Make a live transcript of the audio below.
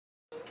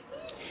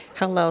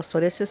Hello, so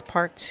this is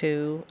part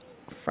two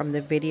from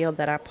the video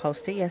that I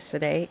posted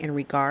yesterday in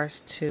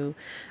regards to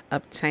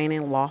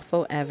obtaining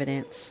lawful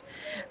evidence.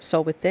 So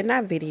within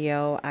that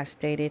video, I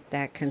stated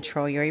that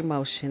control your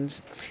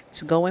emotions.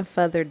 To go in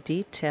further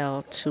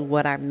detail to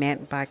what I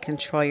meant by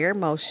control your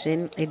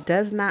emotion, it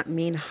does not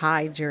mean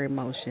hide your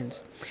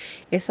emotions.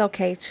 It's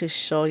okay to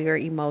show your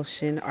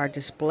emotion or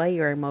display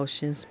your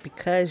emotions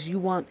because you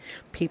want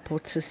people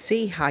to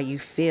see how you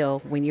feel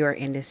when you're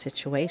in this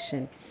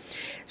situation.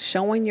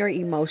 Showing your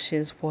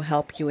emotions will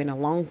help you in the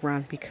long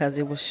run because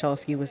it will show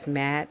if you was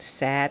mad,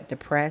 sad,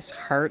 depressed,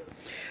 hurt.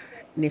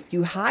 And if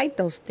you hide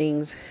those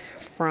things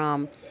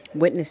from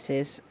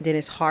witnesses, then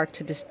it's hard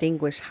to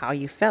distinguish how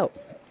you felt.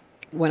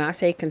 When I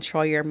say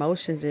control your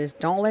emotions is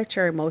don't let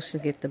your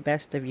emotions get the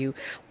best of you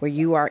where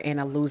you are in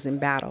a losing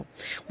battle.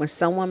 When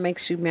someone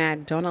makes you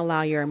mad, don't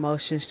allow your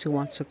emotions to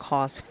want to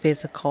cause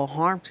physical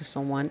harm to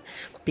someone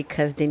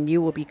because then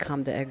you will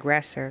become the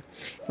aggressor.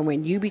 And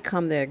when you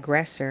become the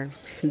aggressor,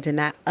 then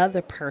that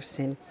other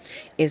person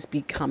is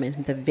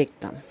becoming the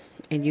victim.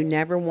 And you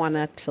never want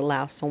to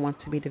allow someone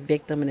to be the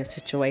victim in a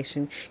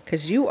situation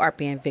because you are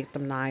being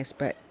victimized,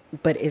 but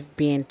is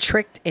being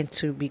tricked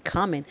into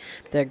becoming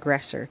the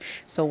aggressor.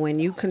 So when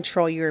you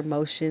control your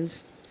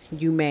emotions,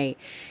 you may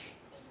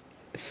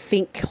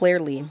think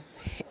clearly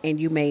and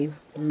you may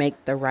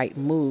make the right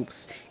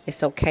moves.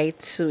 It's okay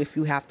to, if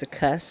you have to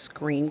cuss,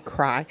 scream,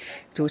 cry,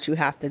 do what you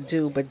have to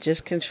do, but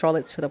just control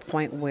it to the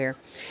point where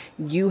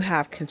you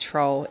have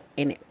control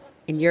and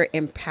you're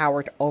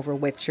empowered over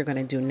what you're going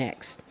to do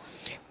next.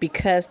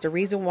 Because the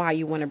reason why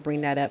you want to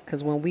bring that up,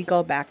 because when we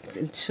go back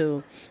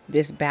into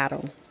this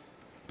battle,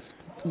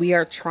 we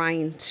are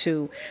trying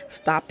to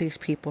stop these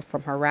people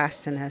from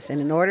harassing us. And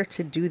in order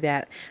to do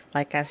that,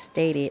 like I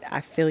stated,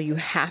 I feel you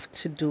have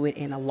to do it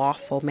in a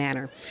lawful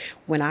manner.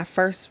 When I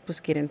first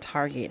was getting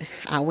targeted,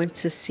 I went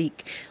to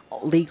seek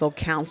legal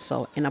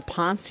counsel. And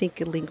upon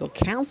seeking legal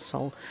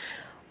counsel,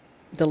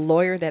 the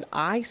lawyer that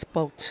I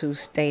spoke to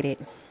stated,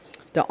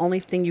 the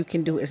only thing you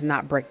can do is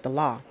not break the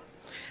law.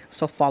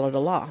 So follow the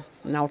law.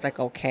 And I was like,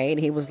 okay. And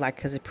he was like,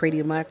 because it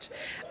pretty much,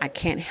 I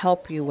can't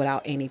help you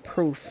without any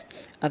proof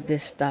of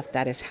this stuff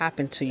that has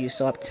happened to you.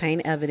 So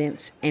obtain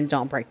evidence and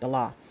don't break the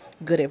law.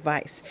 Good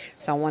advice.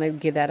 So I want to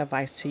give that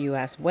advice to you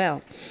as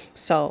well.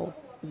 So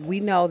we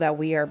know that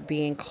we are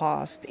being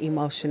caused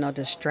emotional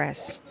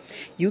distress.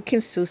 You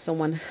can sue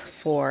someone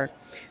for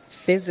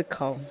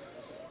physical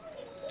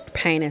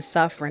pain and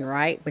suffering,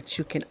 right? But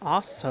you can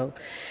also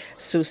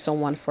sue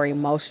someone for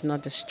emotional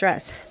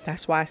distress.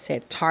 That's why I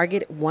said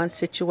target one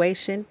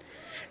situation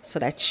so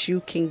that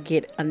you can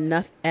get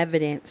enough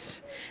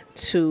evidence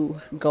to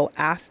go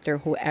after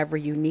whoever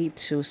you need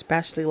to,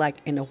 especially like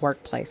in the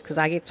workplace, because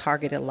I get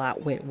targeted a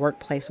lot with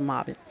workplace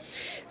mobbing,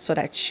 so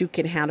that you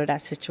can handle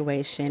that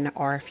situation,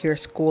 or if you're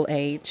school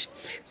age,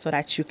 so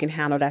that you can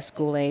handle that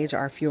school age,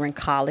 or if you're in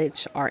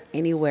college or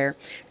anywhere,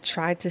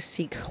 try to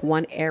seek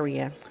one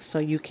area so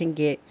you can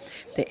get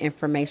the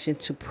information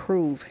to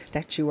prove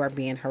that you are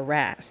being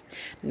harassed,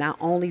 not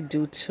only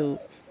due to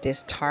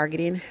this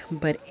targeting,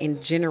 but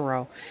in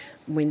general.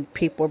 When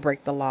people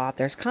break the law,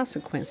 there's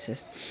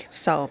consequences.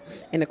 So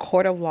in a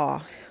court of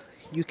law,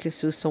 you can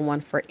sue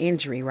someone for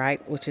injury,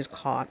 right? Which is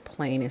called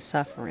pain and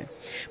suffering.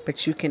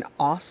 But you can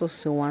also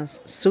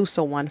sue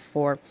someone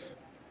for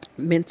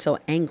mental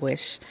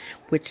anguish,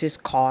 which is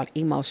called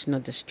emotional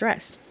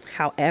distress.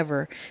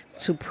 However,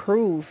 to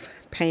prove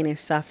pain and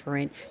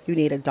suffering, you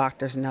need a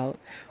doctor's note,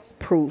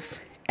 proof,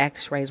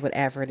 x-rays,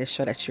 whatever, to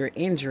show that you're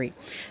injured.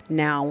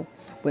 Now,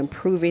 when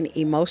proving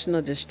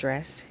emotional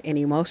distress, and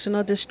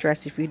emotional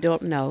distress, if you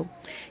don't know,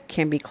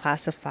 can be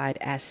classified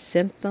as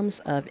symptoms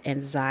of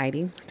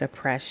anxiety,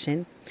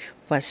 depression,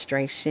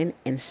 frustration,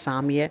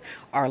 insomnia,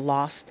 or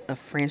loss of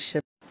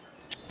friendship.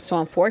 So,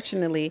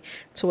 unfortunately,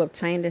 to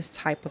obtain this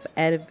type of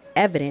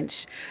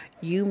evidence,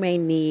 you may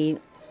need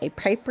a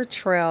paper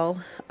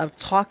trail of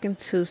talking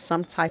to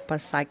some type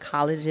of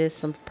psychologist,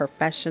 some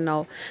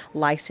professional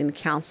licensed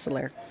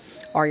counselor,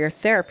 or your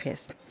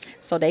therapist,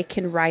 so they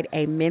can write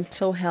a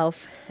mental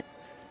health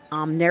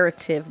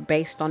narrative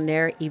based on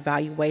their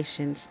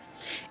evaluations.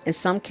 In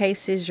some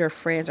cases, your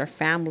friends or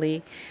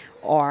family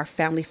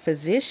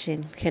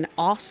physician can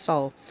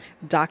also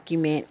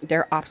document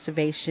their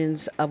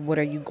observations of what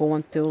are you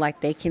going through. Like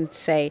they can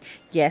say,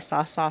 yes,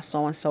 I saw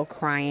so and so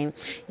crying.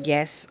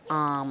 Yes,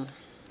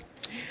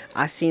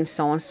 I seen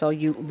so and so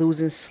you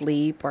losing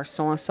sleep, or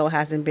so and so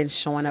hasn't been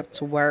showing up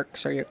to work.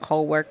 So your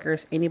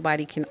coworkers,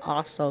 anybody can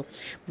also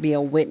be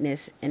a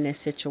witness in this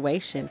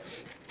situation.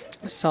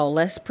 So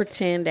let's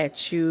pretend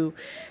that you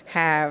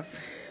have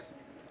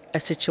a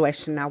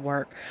situation at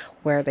work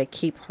where they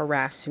keep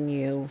harassing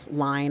you,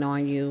 lying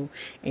on you,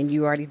 and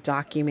you already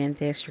document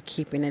this, you're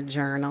keeping a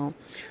journal,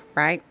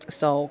 right?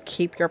 So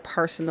keep your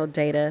personal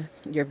data,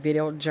 your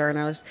video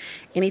journals,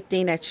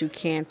 anything that you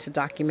can to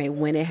document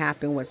when it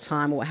happened, what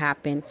time, what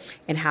happened,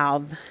 and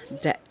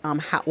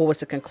what was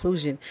the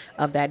conclusion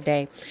of that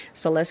day.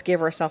 So let's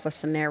give ourselves a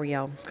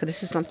scenario, because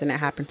this is something that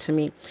happened to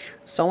me.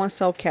 So and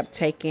so kept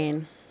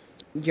taking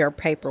your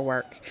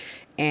paperwork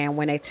And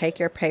when they take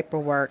your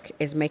paperwork,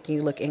 it's making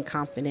you look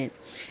incompetent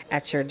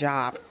at your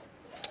job,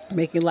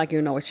 make you like you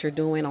know what you're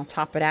doing. On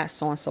top of that,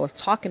 so and so is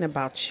talking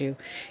about you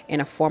in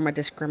a form of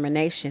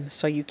discrimination.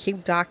 So you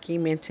keep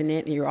documenting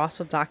it, and you're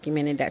also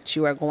documenting that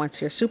you are going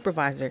to your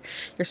supervisor.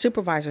 Your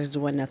supervisor is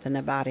doing nothing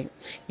about it.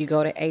 You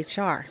go to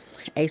HR.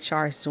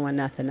 HR is doing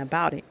nothing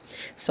about it.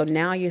 So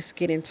now you're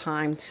getting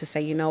time to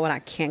say, you know what, I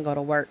can't go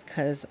to work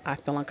because I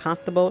feel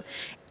uncomfortable.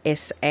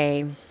 It's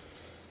a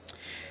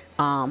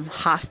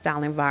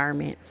hostile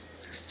environment.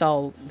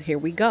 So here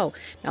we go.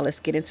 Now let's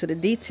get into the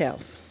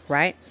details,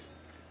 right?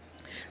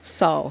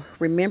 So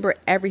remember,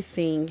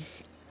 everything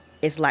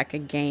is like a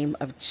game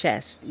of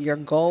chess. Your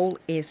goal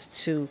is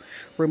to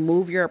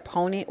remove your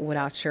opponent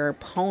without your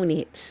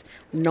opponent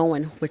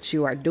knowing what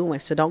you are doing.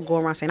 So don't go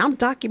around saying, I'm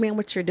documenting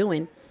what you're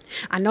doing.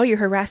 I know you're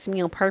harassing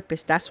me on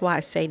purpose. That's why I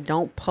say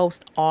don't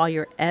post all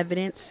your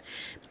evidence.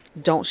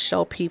 Don't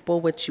show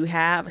people what you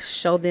have.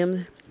 Show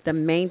them the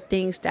main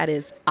things that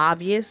is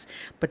obvious,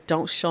 but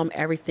don't show them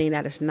everything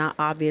that is not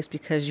obvious,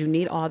 because you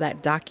need all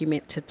that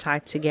document to tie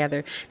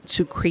together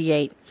to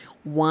create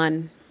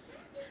one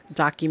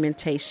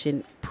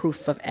documentation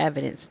proof of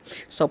evidence.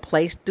 So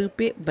play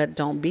stupid, but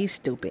don't be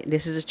stupid.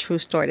 This is a true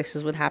story. This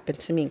is what happened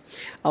to me.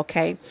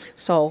 Okay.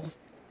 So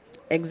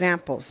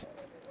examples,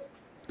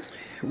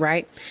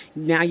 right?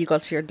 Now you go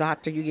to your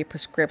doctor, you get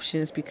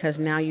prescriptions because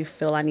now you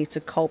feel I need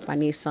to cope. I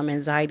need some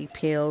anxiety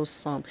pills,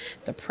 some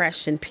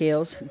depression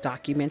pills.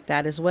 Document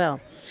that as well.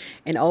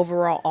 And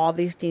overall, all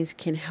these things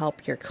can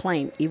help your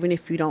claim, even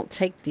if you don't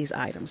take these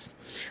items.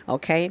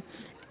 Okay.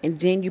 And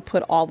then you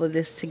put all of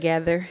this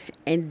together,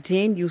 and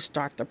then you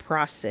start the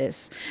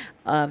process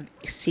of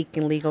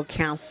seeking legal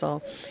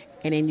counsel.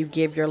 And then you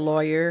give your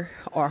lawyer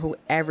or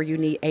whoever you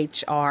need,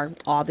 HR,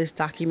 all this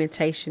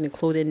documentation,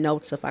 including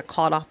notes of I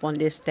called off on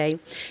this day,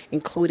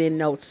 including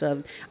notes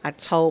of I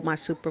told my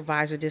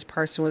supervisor this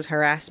person was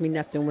harassing me,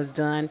 nothing was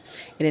done.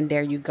 And then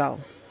there you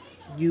go.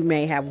 You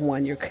may have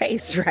won your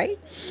case, right?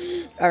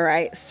 All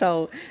right.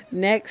 So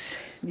next,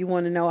 you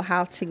want to know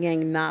how to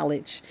gain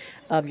knowledge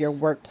of your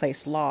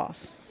workplace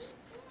laws.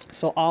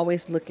 So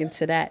always look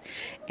into that.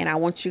 And I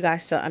want you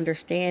guys to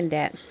understand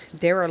that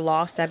there are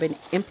laws that have been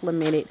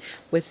implemented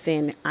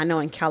within, I know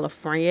in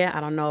California, I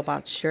don't know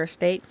about your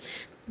state,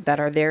 that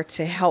are there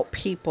to help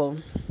people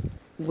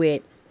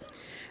with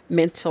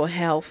mental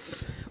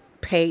health,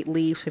 paid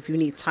leave. So if you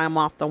need time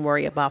off, don't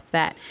worry about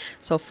that.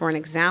 So for an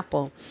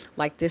example,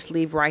 like this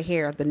leave right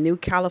here, the new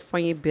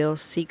California bill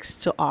seeks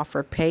to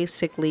offer paid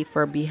sick leave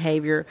for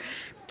behavior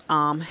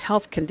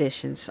health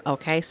conditions.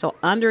 Okay, so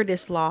under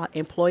this law,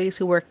 employees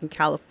who work in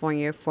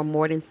California for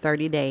more than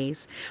 30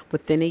 days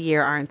within a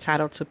year are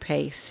entitled to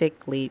pay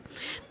sick leave.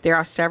 There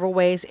are several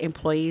ways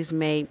employees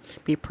may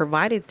be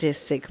provided this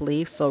sick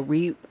leave. So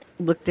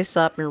look this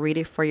up and read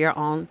it for your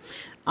own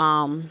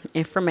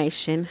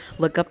information.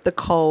 Look up the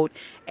code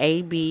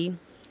AB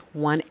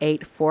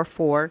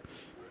 1844,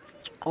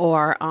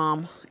 or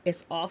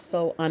it's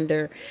also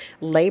under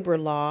labor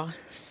law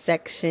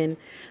section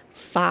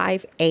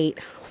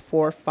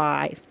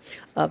 5845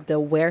 of the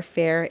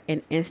Welfare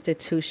and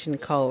Institution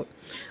Code.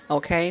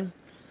 Okay.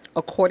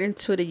 According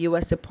to the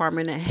U.S.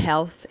 Department of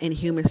Health and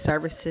Human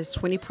Services,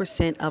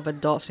 20% of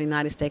adults in the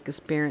United States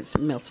experience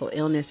mental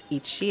illness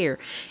each year.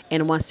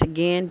 And once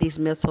again, these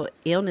mental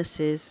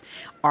illnesses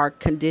are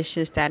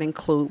conditions that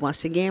include,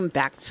 once again,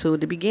 back to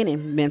the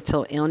beginning,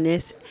 mental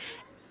illness,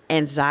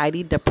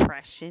 anxiety,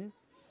 depression,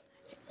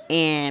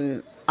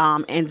 and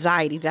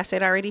anxiety. Did I say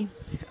that already?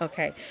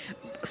 Okay.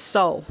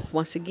 So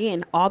once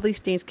again, all these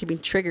things can be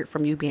triggered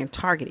from you being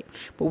targeted,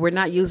 but we're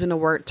not using the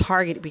word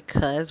target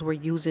because we're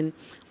using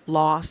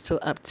laws to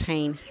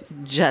obtain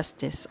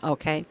justice.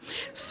 Okay.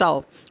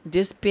 So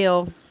this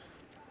bill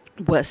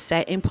was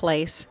set in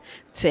place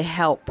to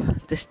help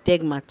the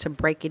stigma, to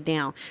break it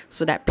down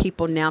so that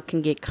people now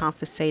can get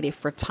compensated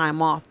for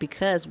time off,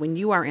 because when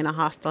you are in a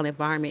hostile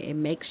environment, it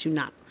makes you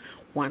not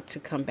want to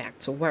come back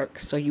to work.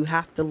 So you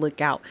have to look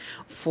out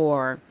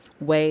for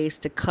ways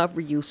to cover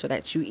you so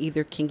that you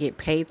either can get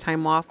paid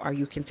time off or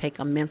you can take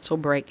a mental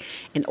break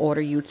in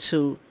order you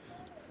to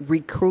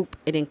recoup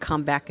it and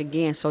come back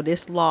again. So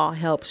this law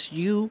helps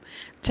you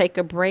take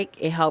a break.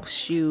 It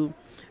helps you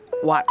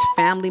watch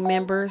family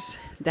members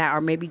that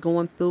are maybe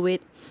going through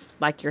it,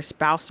 like your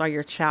spouse or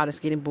your child is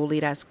getting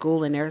bullied at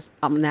school and there's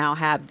now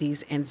have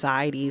these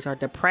anxieties or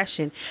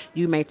depression.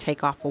 You may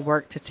take off of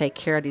work to take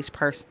care of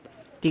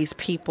these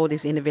people,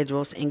 these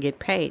individuals, and get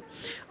paid.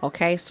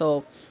 Okay,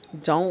 so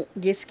don't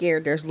get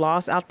scared. There's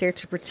laws out there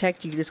to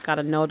protect you. You just got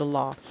to know the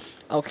law.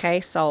 Okay,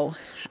 so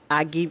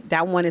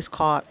that one is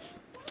called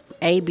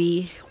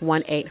AB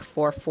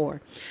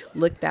 1844.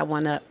 Look that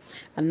one up.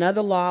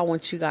 Another law I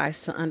want you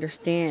guys to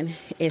understand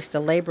is the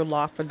labor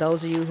law for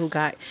those of you who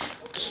got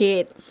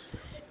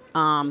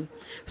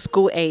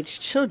school age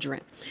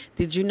children.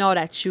 Did you know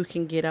that you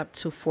can get up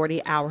to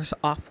 40 hours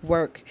off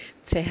work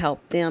to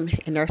help them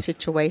in their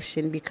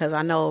situation? Because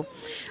I know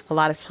a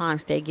lot of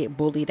times they get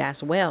bullied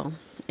as well.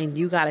 and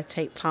you got to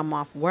take time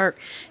off work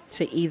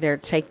to either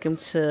take them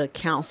to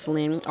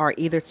counseling or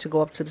either to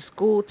go up to the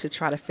school to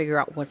try to figure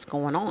out what's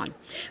going on.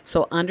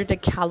 So under the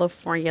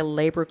California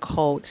Labor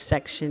Code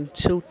section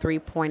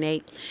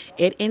 23.8,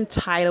 it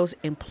entitles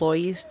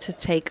employees to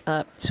take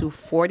up to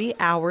 40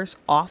 hours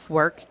off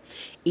work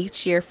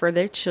each year for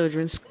their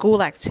children's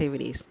school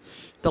activities.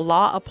 The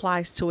law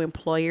applies to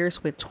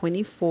employers with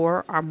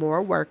 24 or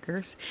more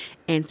workers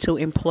and to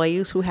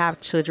employees who have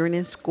children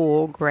in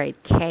school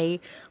grade K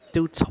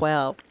through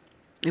 12.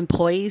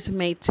 Employees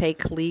may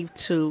take leave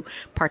to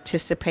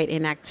participate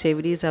in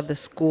activities of the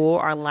school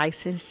or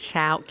licensed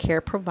child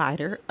care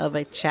provider of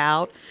a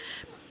child.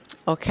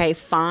 Okay,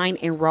 find,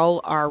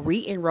 enroll, or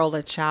re-enroll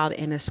a child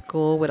in a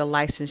school with a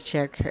licensed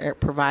child care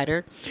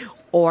provider,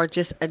 or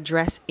just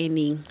address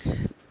any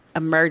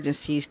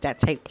emergencies that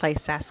take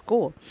place at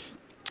school.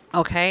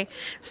 Okay,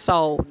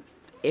 so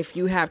if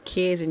you have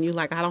kids and you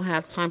like, I don't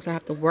have time, so I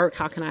have to work,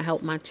 how can I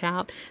help my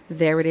child?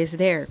 There it is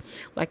there.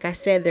 Like I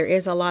said, there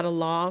is a lot of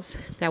laws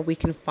that we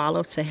can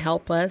follow to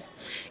help us.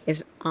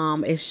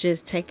 It's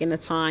just taking the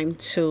time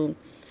to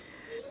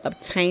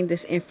obtain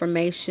this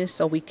information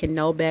so we can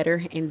know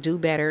better and do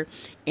better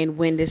and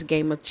win this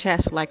game of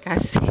chess, like I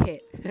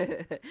said.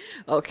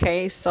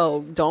 Okay,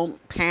 so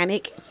don't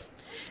panic.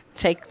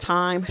 Take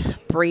time,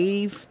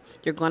 breathe.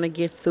 You're going to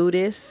get through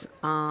this.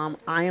 I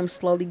am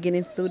slowly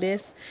getting through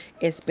this.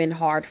 It's been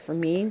hard for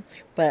me,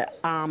 but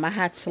I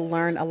had to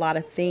learn a lot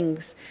of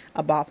things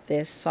about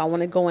this. So I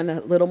want to go in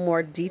a little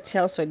more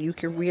detail so you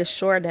can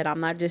reassure that I'm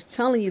not just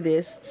telling you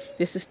this.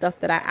 This is stuff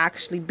that I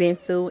actually been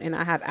through, and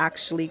I have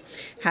actually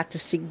had to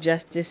seek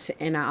justice,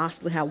 and I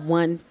also have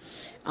won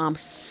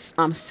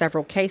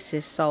several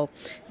cases. So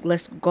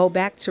let's go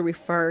back to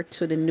refer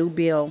to the new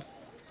bill.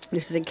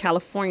 This is in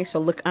California, so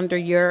look under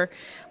your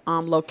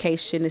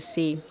location to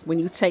see when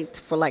you take,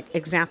 for like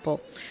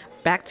example,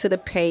 back to the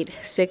paid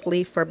sick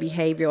leave for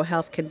behavioral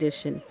health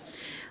condition.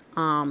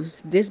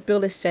 This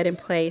bill is set in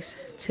place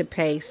to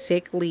pay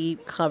sick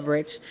leave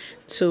coverage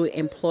to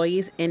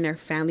employees and their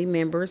family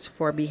members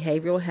for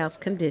behavioral health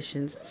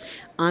conditions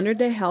under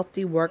the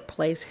Healthy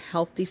Workplace,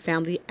 Healthy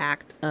Family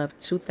Act of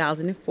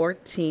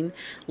 2014,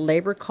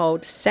 Labor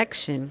Code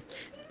Section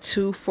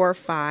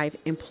 245.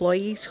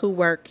 Employees who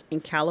work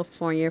in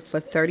California for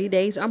 30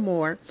 days or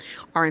more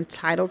are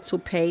entitled to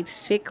paid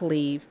sick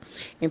leave.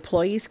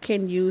 Employees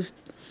can use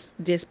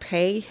this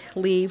paid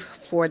leave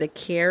for the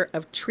care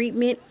of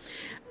treatment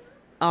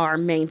or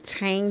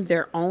maintain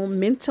their own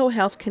mental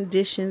health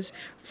conditions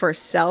for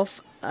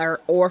self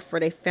or for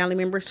their family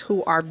members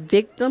who are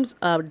victims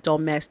of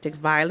domestic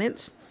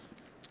violence,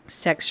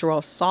 sexual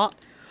assault,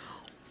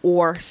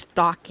 or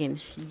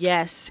stalking.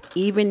 Yes,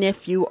 even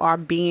if you are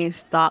being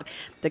stalked,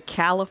 the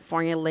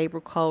California Labor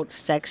Code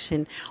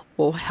section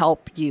will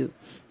help you.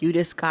 You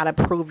just got to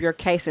prove your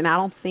case. And I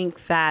don't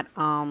think that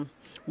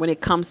when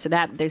it comes to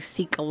that, they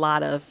seek a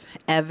lot of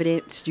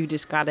evidence. You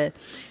just got to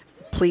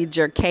plead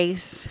your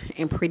case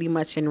and pretty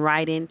much in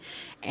writing,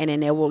 and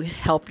then it will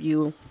help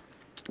you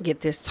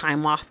get this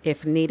time off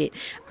if needed.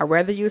 I'd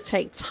rather you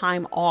take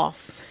time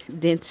off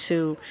than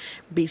to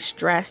be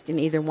stressed and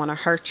either want to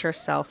hurt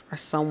yourself or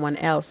someone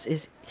else.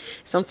 Is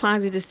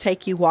sometimes it just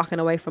take you walking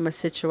away from a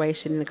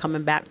situation and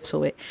coming back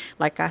to it.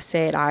 Like I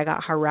said, I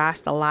got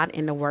harassed a lot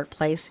in the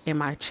workplace, and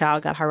my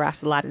child got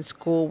harassed a lot in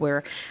school,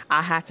 where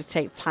I had to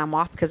take time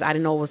off because I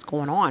didn't know what was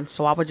going on.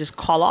 So I would just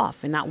call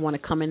off and not want to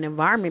come in the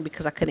environment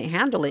because I couldn't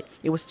handle it.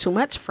 It was too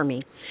much for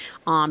me.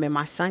 And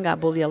my son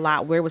got bullied a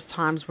lot, where it was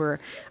times where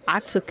I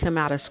took him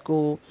out of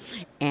school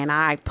and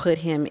I put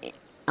him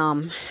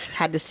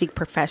had to seek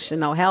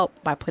professional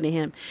help by putting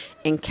him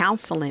in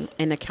counseling,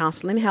 and the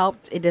counseling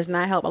helped. It does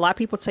not help. A lot of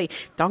people tell you,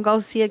 don't go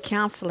see a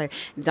counselor.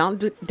 Don't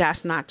do.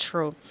 That's not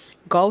true.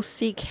 Go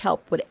seek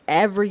help,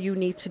 whatever you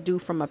need to do,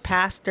 from a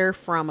pastor,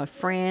 from a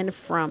friend,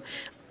 from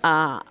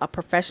a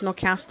professional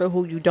counselor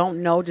who you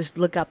don't know. Just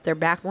look up their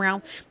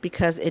background,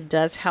 because it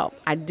does help.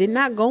 I did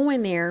not go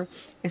in there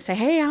and say,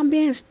 hey, I'm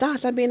being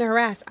stalked, I'm being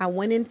harassed. I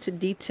went into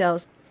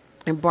details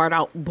and brought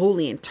out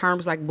bullying,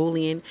 terms like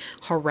bullying,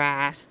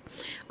 harassed,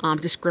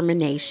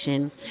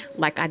 discrimination.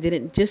 Like I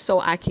didn't, just so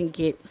I can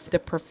get the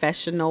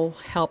professional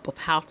help of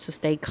how to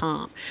stay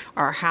calm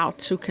or how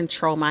to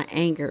control my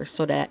anger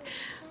so that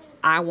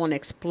I won't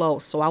explode.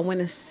 So I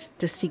went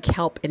to seek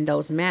help in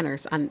those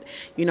manners. And,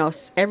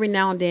 every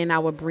now and then I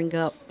would bring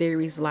up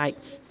theories like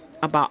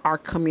about our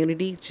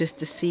community, just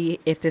to see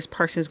if this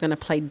person is going to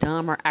play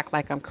dumb or act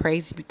like I'm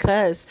crazy.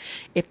 Because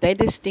if they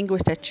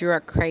distinguish that you're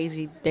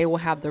crazy, they will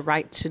have the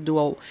right to do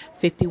a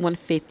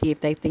 5150 if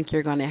they think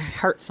you're going to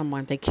hurt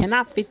someone. They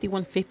cannot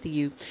 5150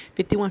 you.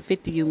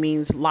 5150 you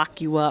means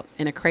lock you up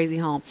in a crazy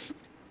home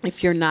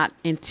if you're not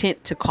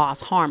intent to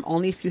cause harm.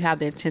 Only if you have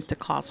the intent to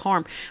cause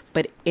harm,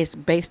 but it's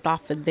based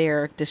off of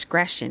their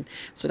discretion.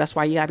 So that's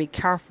why you gotta be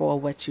careful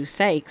of what you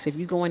say. Because if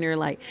you go in there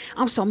like,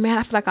 I'm so mad,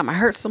 I feel like I'm gonna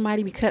hurt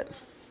somebody, because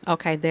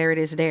okay, there it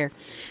is there.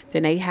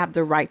 Then they have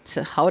the right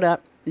to hold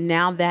up.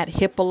 Now that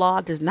HIPAA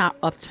law does not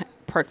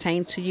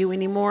pertain to you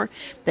anymore,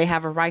 they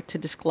have a right to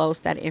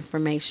disclose that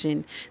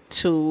information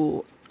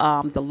to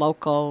the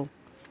local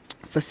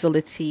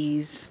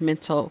facilities,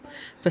 mental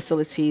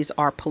facilities,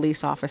 or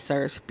police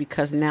officers,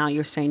 because now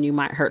you're saying you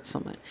might hurt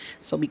someone.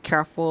 So be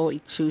careful,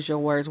 choose your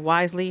words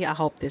wisely. I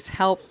hope this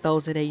helped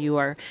those of you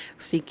are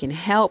seeking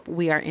help.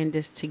 We are in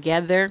this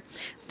together.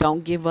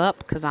 Don't give up,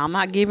 because I'm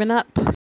not giving up.